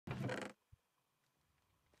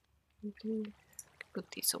Put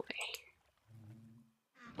this away.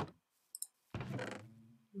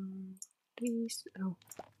 Please. Oh,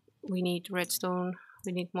 we need redstone.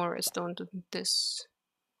 We need more redstone to this.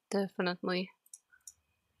 Definitely.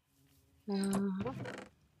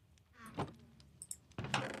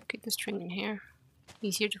 Get the string in here.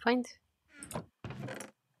 Easier to find.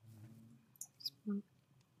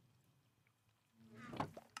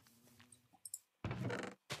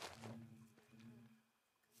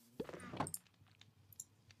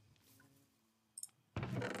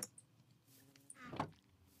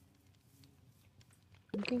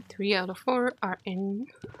 Okay, 3 out of 4 are in.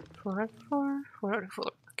 4 out of 4. 4 out of 4.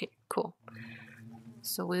 Okay, cool.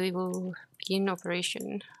 So we will begin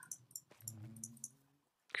operation.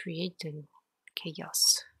 Create the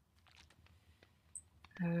chaos.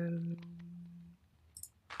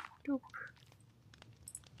 Nope.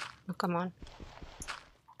 Oh, come on.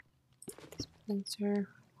 Dispenser.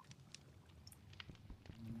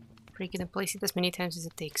 Break it and place it as many times as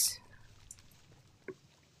it takes.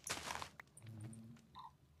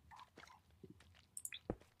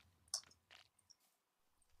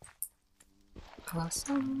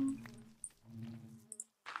 Awesome.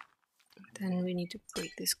 Then we need to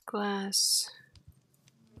break this glass.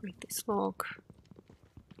 Break this log.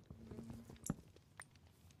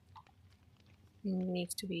 It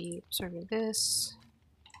needs to be observing this.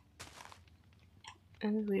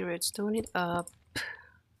 And we redstone it up.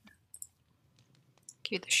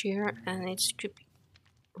 Give it a shear and it should be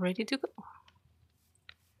ready to go.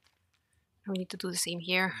 Now we need to do the same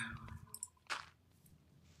here.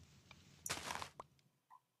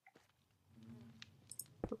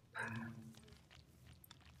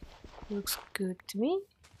 Looks good to me.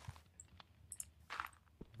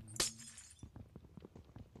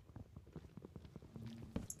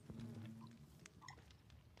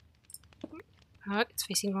 Oh, it's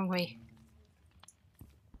facing wrong way.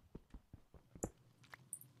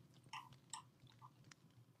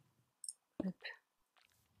 Yep.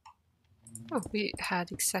 Oh, we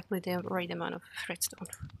had exactly the right amount of redstone.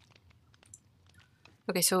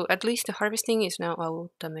 Okay, so at least the harvesting is now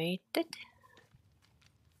automated.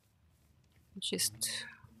 Just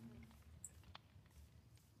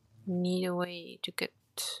need a way to get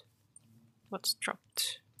what's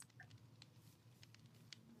dropped.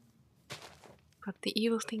 But the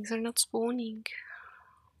evil things are not spawning.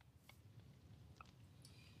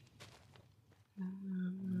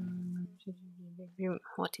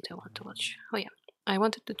 What did I want to watch? Oh yeah, I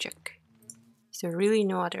wanted to check. Is there really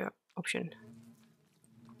no other option?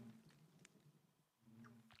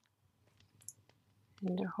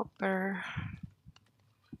 Ender hopper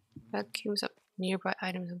vacuums up nearby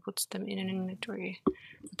items and puts them in an inventory.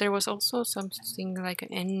 But there was also something like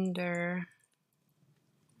an ender.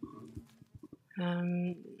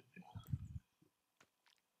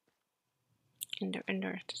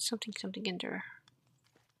 Ender. Something ender.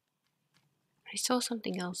 I saw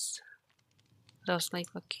something else. That was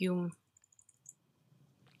like vacuum.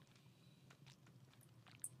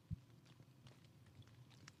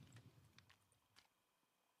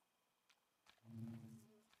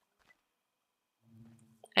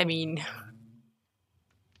 I mean,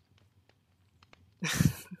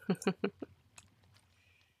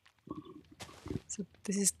 so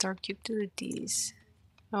this is dark utilities.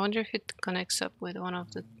 I wonder if it connects up with one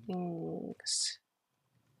of the things.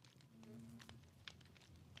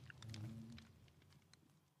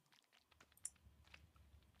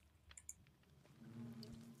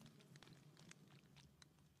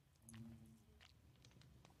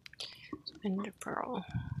 Ender pearl.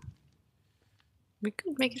 We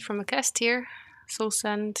could make it from a cast here.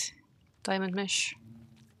 Soulsand, diamond mesh.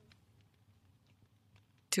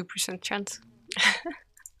 2% chance.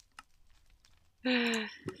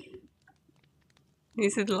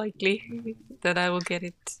 Is it likely that I will get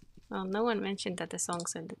it? Well, no one mentioned that the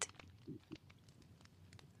songs ended.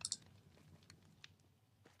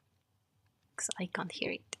 Because I can't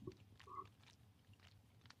hear it.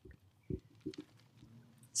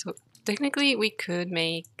 So technically we could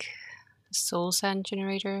make a soul sand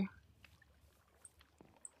generator.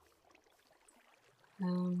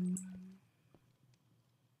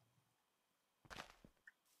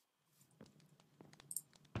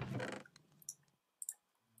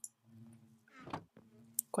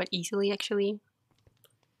 Quite easily actually.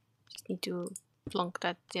 Just need to plonk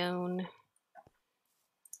that down.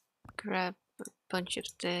 Grab a bunch of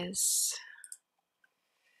this.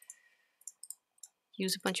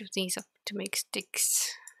 Use a bunch of these up to make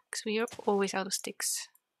sticks. Because we are always out of sticks.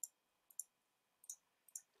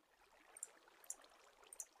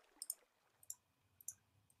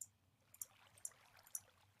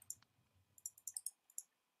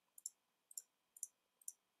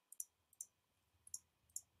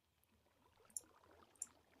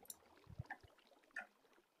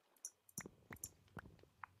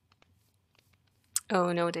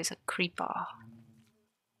 Oh no, there's a creeper.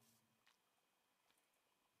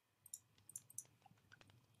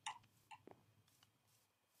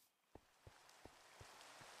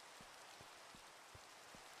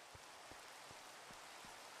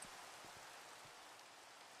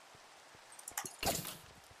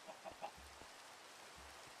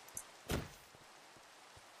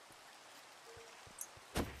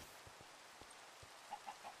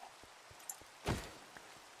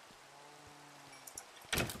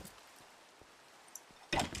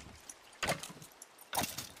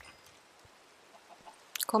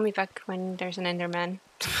 Call me back when there's an Enderman.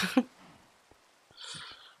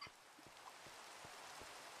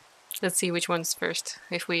 Let's see which one's first,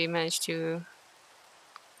 if we manage to...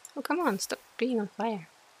 Oh, come on, stop being on fire.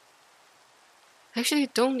 Actually, I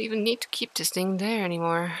don't even need to keep this thing there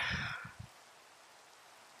anymore.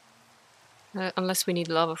 Unless we need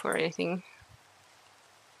lava for anything.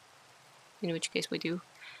 In which case we do.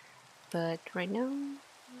 But right now,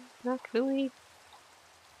 not really.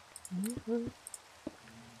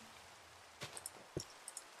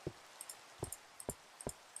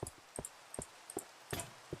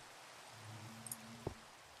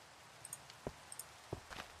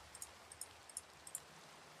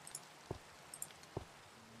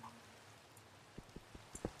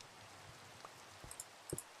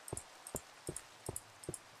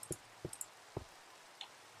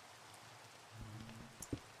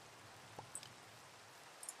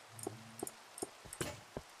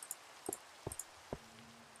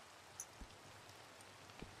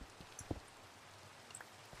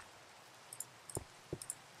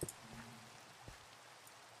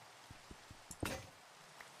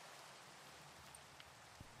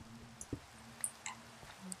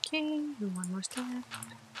 Okay, one more step.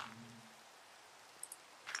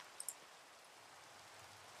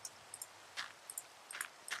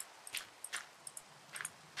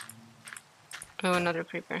 Oh, another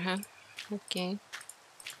creeper, huh? Okay.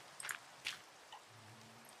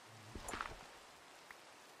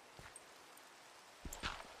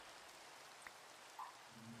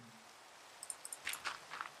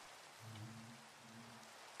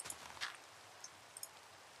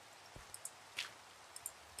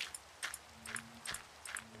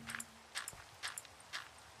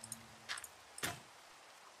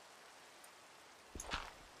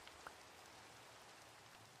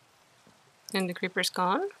 And the creeper's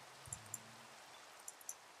gone?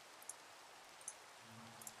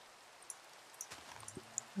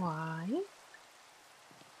 Why?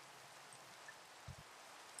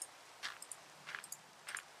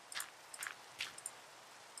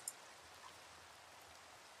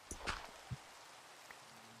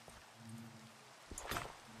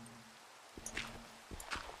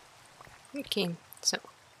 Okay, so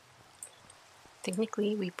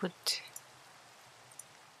technically we put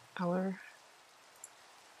our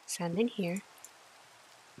sand in here.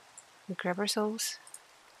 We grab ourselves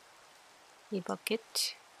a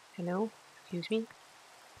bucket. Hello, excuse me.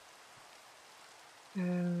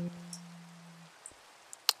 I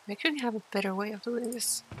actually have a better way of doing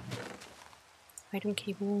this. Item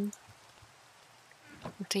cable.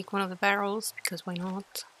 I'll take one of the barrels, because why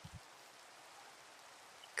not?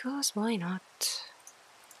 Because why not?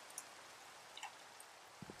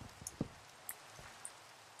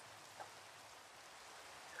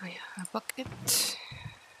 Oh yeah, a bucket.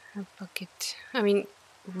 A bucket. I mean,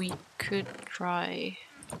 we could try...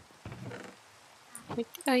 Wait,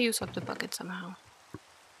 did I use up the bucket somehow?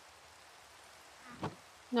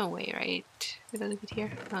 No way, right? Did I leave it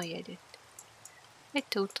here? Oh yeah, I did. I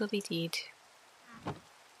totally did.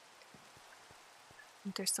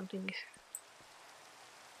 There's something...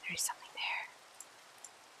 There's something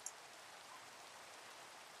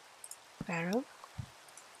there. Barrel.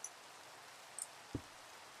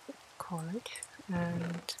 Cord.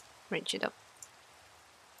 And wrench it up.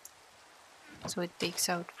 So it takes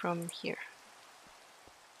out from here.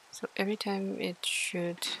 So every time it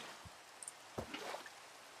should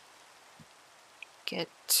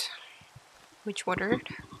get witch watered,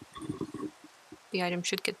 the item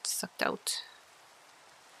should get sucked out.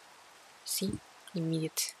 See?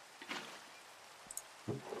 Immediate.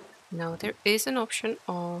 Now there is an option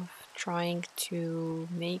of trying to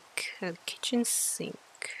make a kitchen sink.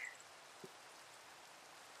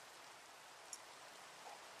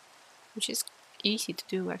 Which is easy to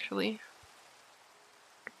do actually.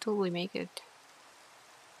 Could totally make it.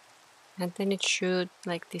 And then it should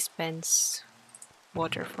like dispense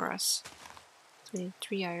water for us. So we need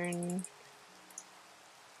 3 iron.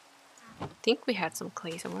 I think we had some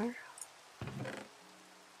clay somewhere.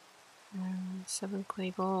 7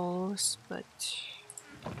 clay balls, but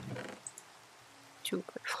 2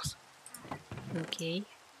 purples. Okay.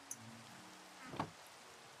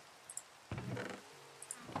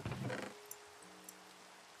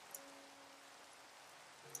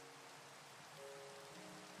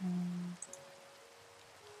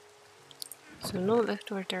 So no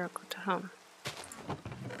leftover terracotta, huh?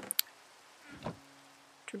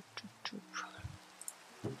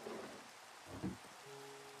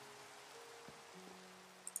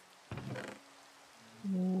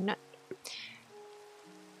 No.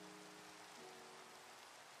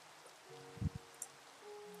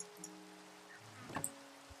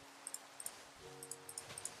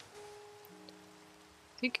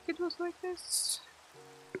 I think it was like this.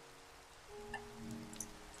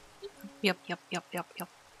 Yep.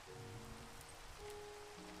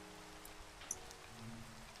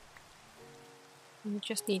 We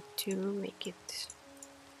just need to make it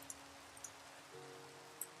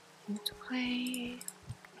into play.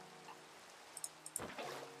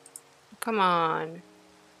 Come on.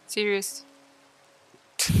 Serious?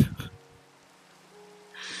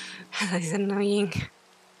 That is annoying.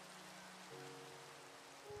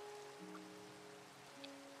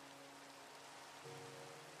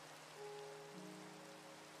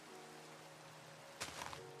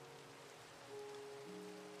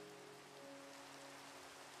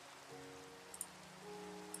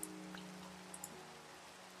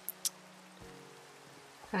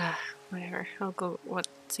 Whatever. I'll go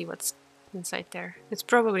see what's inside there. It's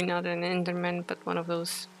probably not an Enderman, but one of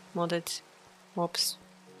those modded mobs.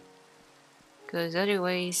 Because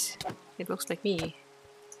otherwise, it looks like me.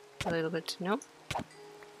 A little bit, no?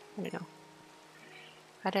 I don't know.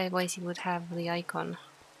 Otherwise, it would have the icon.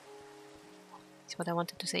 That's what I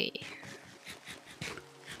wanted to say.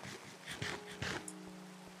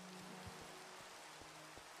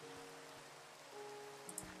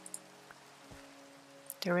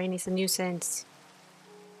 The rain is a nuisance.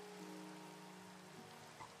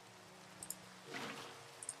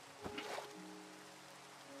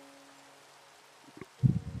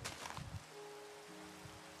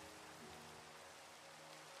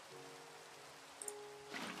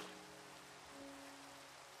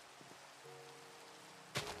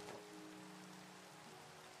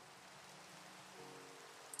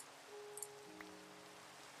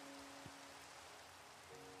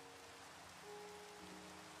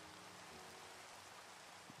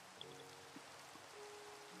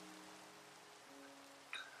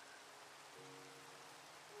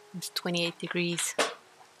 It's 28 degrees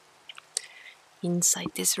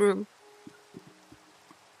inside this room.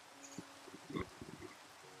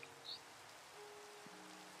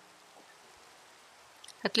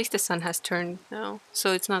 At least the sun has turned now,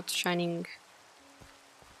 so it's not shining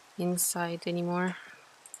inside anymore.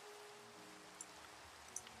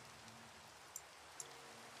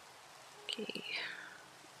 Okay.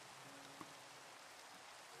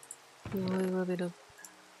 A little bit of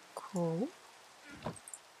coal.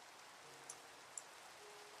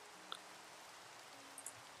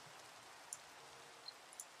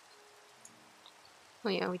 Oh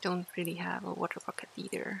yeah, we don't really have a water bucket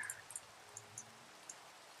either.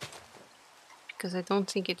 Because I don't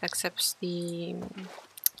think it accepts the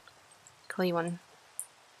clay one.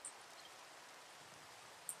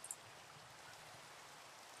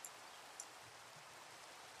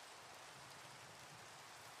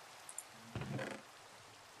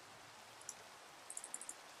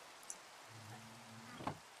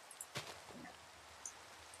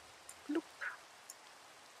 Bloop.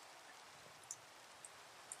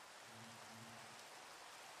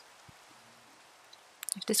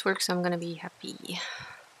 If this works, I'm gonna be happy.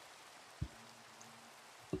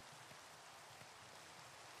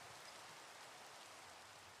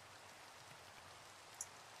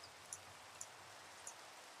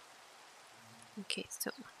 Okay,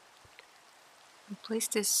 so I'll place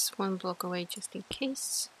this one block away just in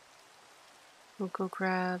case. We'll go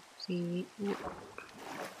grab the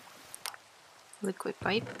liquid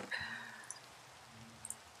pipe.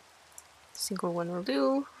 Single one will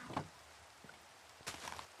do.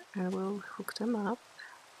 And we'll hook them up.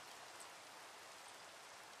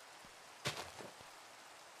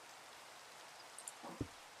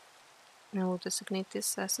 Now we'll designate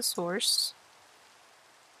this as a source.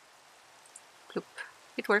 Bloop.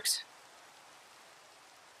 It works.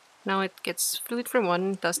 Now it gets fluid from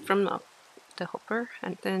one, dust from the hopper,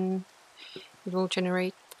 and then it will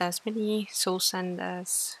generate as many soul sand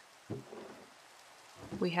as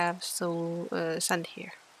we have soul sand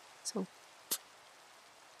here. So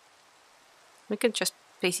we can just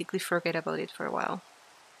basically forget about it for a while.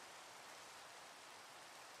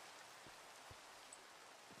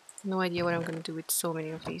 No idea what I'm gonna do with so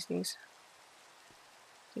many of these things.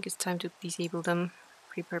 think it's time to disable them.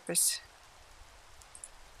 Repurpose.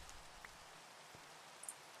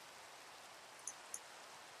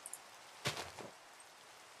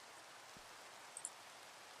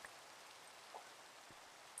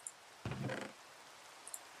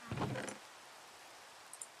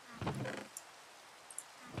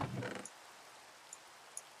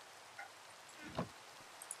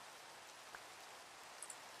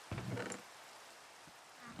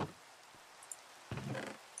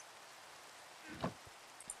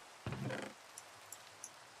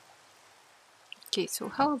 Okay, so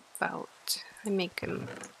how about I make him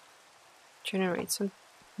generate some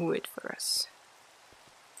wood for us?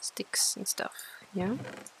 Sticks and stuff, yeah?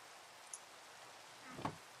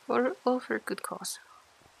 Or all for a good cause.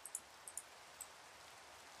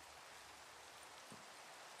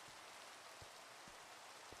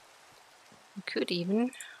 I could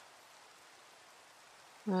even,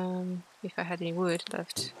 if I had any wood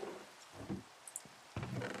left.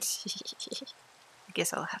 I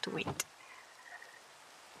guess I'll have to wait.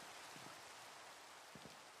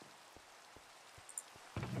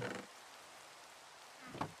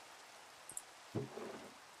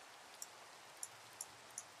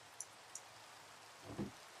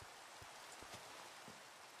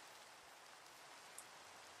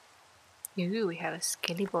 Ooh, we have a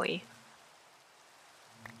skelly boy.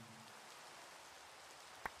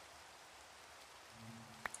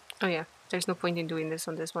 Oh yeah, there's no point in doing this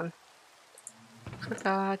on this one.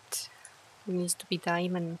 Forgot. It needs to be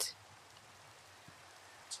diamond.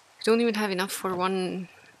 We don't even have enough for one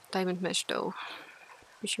diamond mesh though.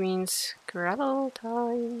 Which means gravel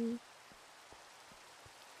time.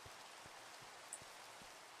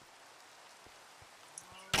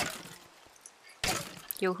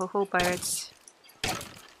 Yo ho ho pirates.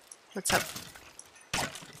 What's up?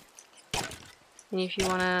 And if you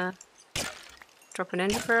wanna drop an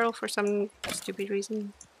ender pearl for some stupid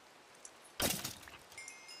reason.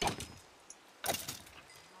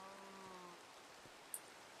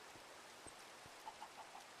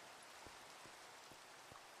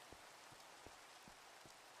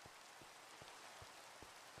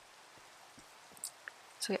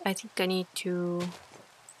 So I think I need to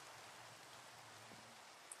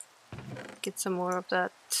get some more of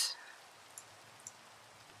that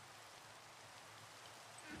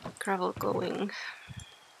gravel going.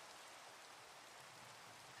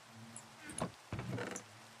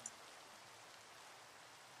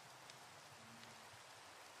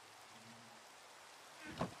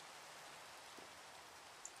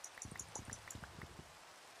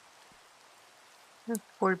 The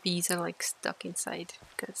poor bees are like stuck inside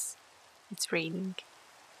because it's raining.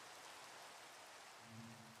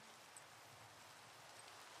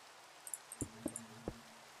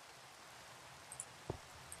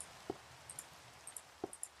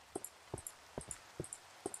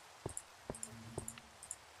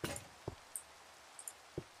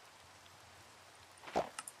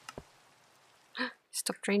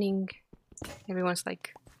 Stop raining. Everyone's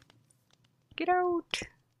like, get out!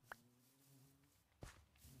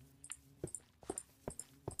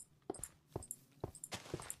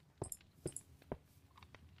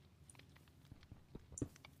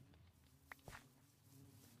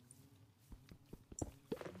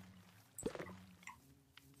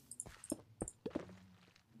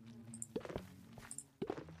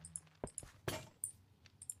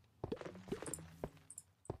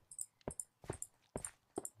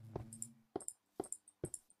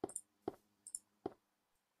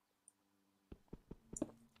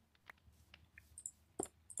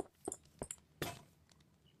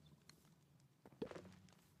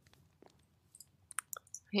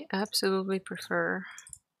 I absolutely prefer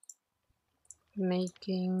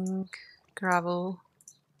making gravel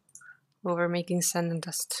over making sand and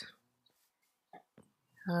dust.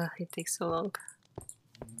 It takes so long.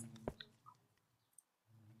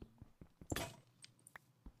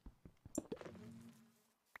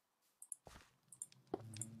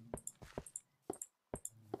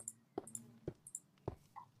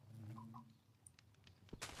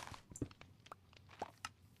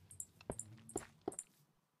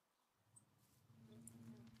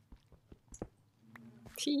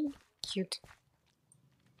 Cute.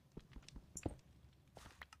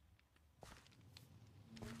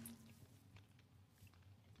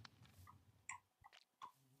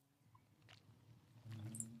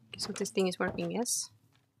 So this thing is working, yes?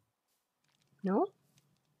 No?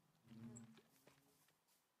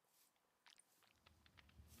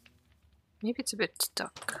 Maybe it's a bit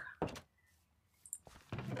stuck.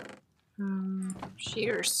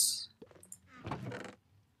 Shears.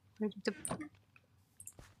 Where did the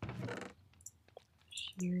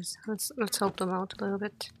Cheers. Let's help them out a little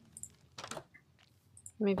bit.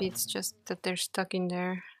 Maybe it's just that they're stuck in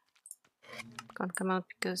there. Can't come out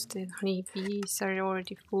because the honeybees are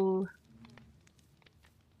already full.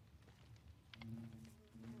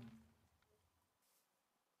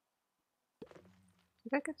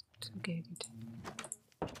 Did I get it? Okay, I did.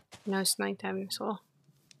 Now it's nighttime as well.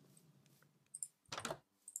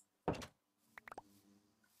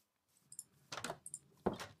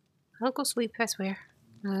 I'll go sleep elsewhere.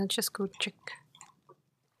 Just go check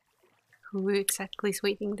who exactly is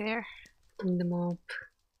waiting there in the mob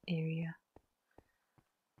area.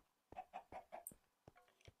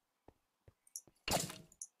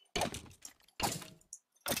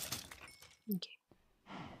 Okay.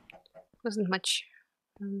 Wasn't much.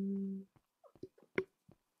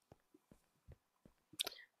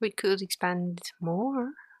 We could expand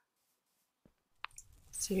more.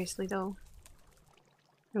 Seriously though.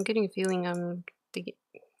 I'm getting a feeling I'm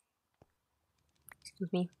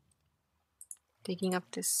taking up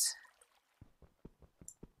this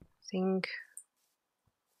thing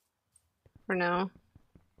for now.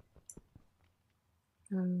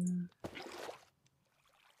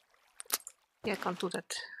 Yeah, I can't do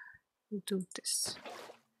that. We'll do this.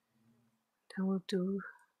 Then we'll do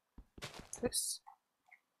this.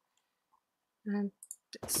 And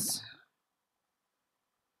this.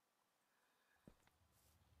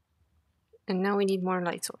 And now we need more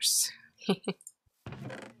light source.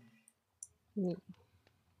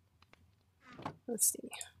 Let's see.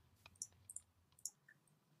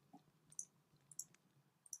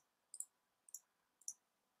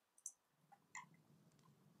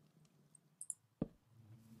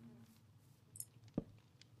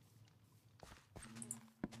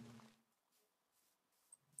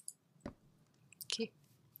 Okay.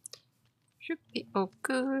 Should be all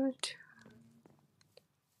good.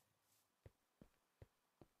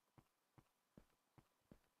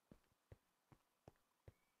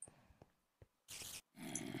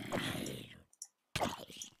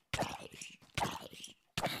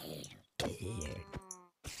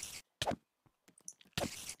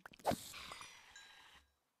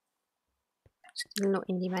 Still not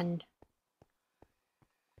in demand.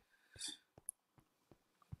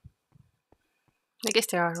 I guess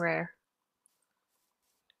they are rare.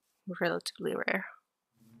 Relatively rare.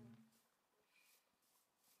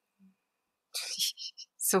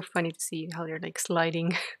 So funny to see how they're like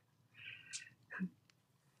sliding.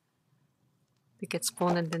 They get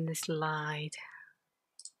spawned and then they slide.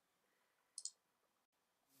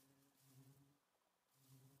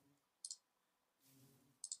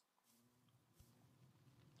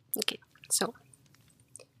 Okay, so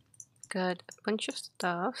got a bunch of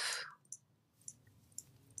stuff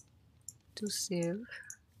to sieve.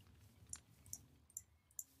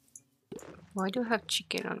 Why do I have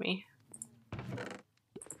chicken on me?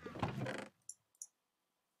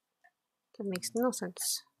 That makes no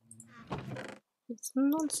sense. It's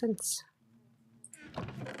nonsense.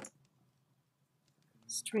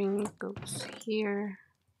 String goes here.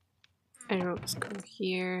 Arrows go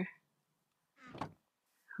here.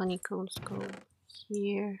 Honeycombs go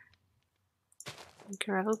here. And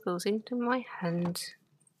gravel goes into my hand.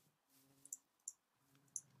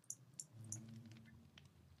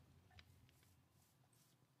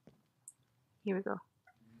 Here we go.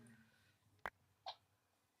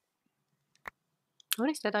 What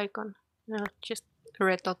is that icon? No, just a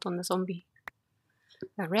red dot on the zombie.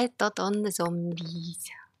 A red dot on the zombies.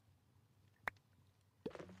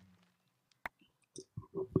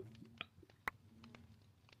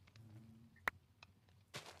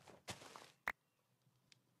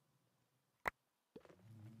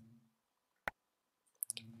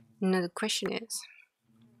 Now the question is,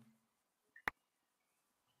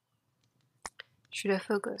 should I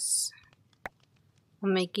focus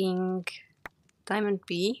on making diamond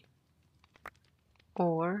bee,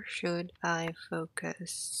 or should I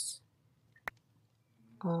focus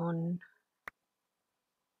on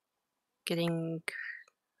getting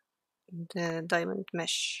the diamond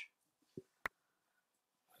mesh?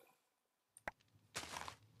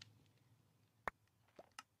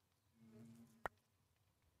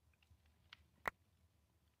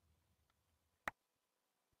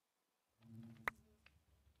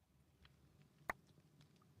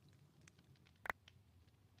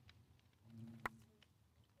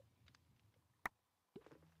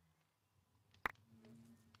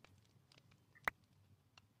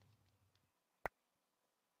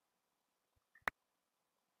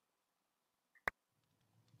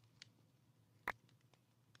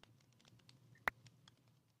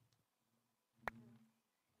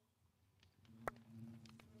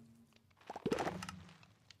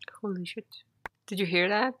 Holy shit. Did you hear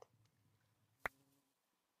that?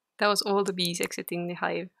 That was all the bees exiting the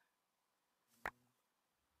hive.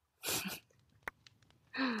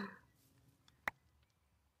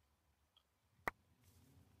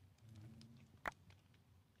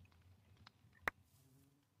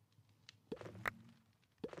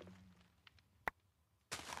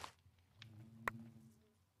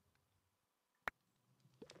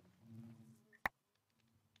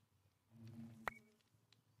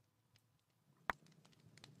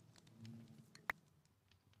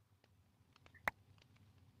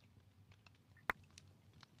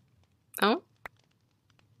 Oh?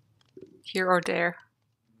 Here or there.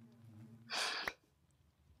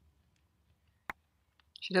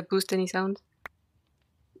 Should I boost any sound?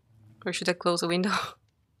 Or should I close the window?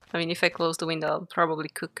 I mean, if I close the window, I'll probably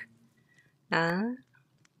cook. Ah.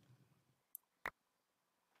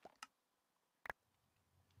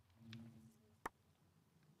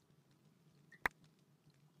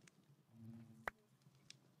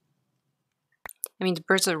 I mean, the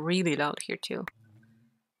birds are really loud here too.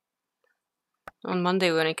 On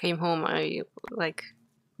Monday when I came home, I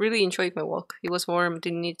really enjoyed my walk. It was warm,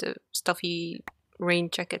 didn't need the stuffy rain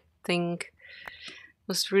jacket thing. It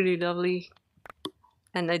was really lovely.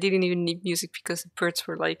 And I didn't even need music because the birds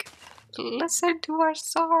were like, listen to our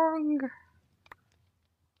song!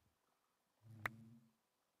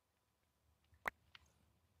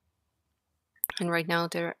 And right now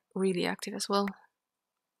they're really active as well.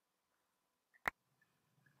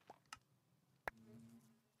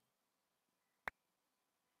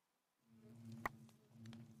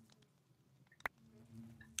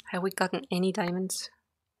 Have we gotten any diamonds?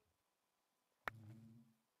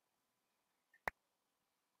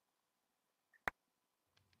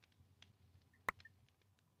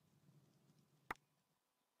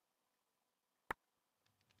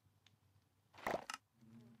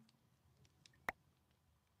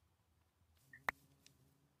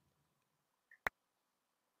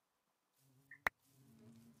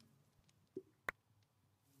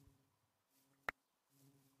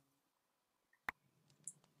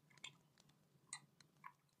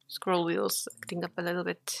 Scroll wheels acting up a little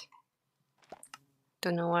bit.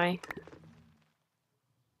 Don't know why.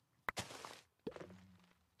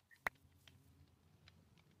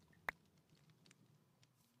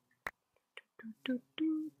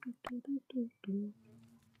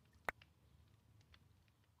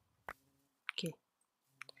 Okay,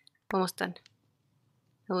 almost done.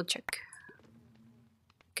 I will check.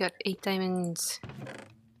 Got 8 diamonds,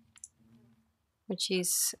 which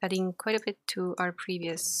is adding quite a bit to our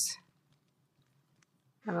previous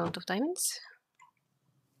amount of diamonds,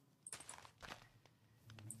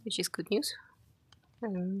 which is good news.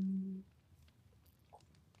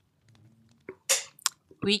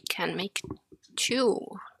 We can make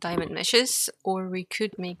 2 diamond meshes, or we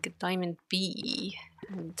could make a diamond bee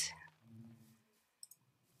and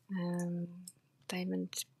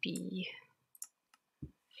diamond bee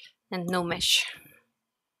and no mesh.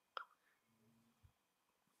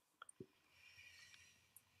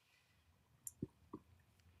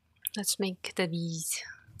 Let's make the bees.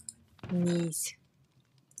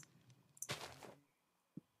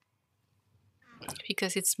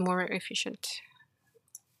 Because it's more efficient.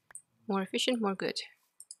 More efficient, more good.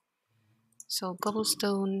 So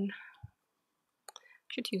cobblestone.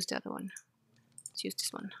 Should use the other one. Let's use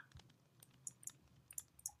this one.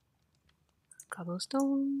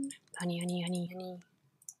 Cobblestone. Honey, honey, honey, honey.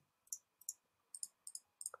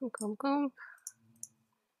 Come.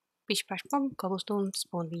 Bish bash bum. Cobblestone,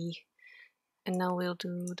 spawn bee. And now we'll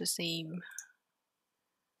do the same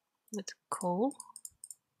with coal.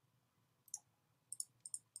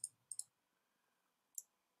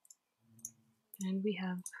 And we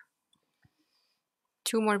have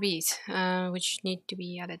 2 more bees, which need to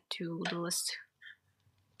be added to the list.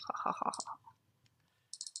 I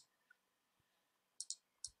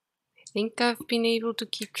think I've been able to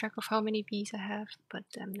keep track of how many bees I have, but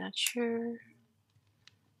I'm not sure.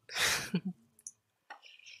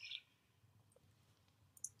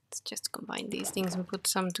 Let's just combine these things and put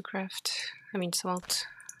some to craft. I mean smelt.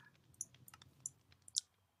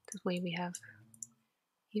 That way we have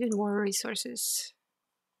even more resources.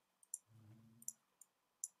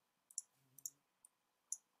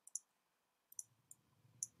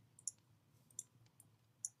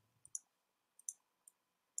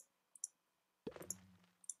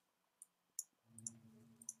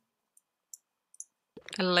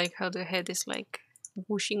 I like how the head is like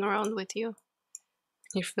whooshing around with you.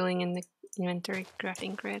 You're filling in the inventory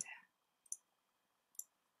crafting grid.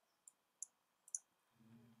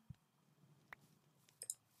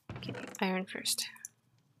 Okay, iron first.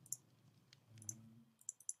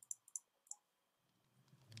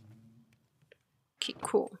 pretty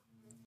cool.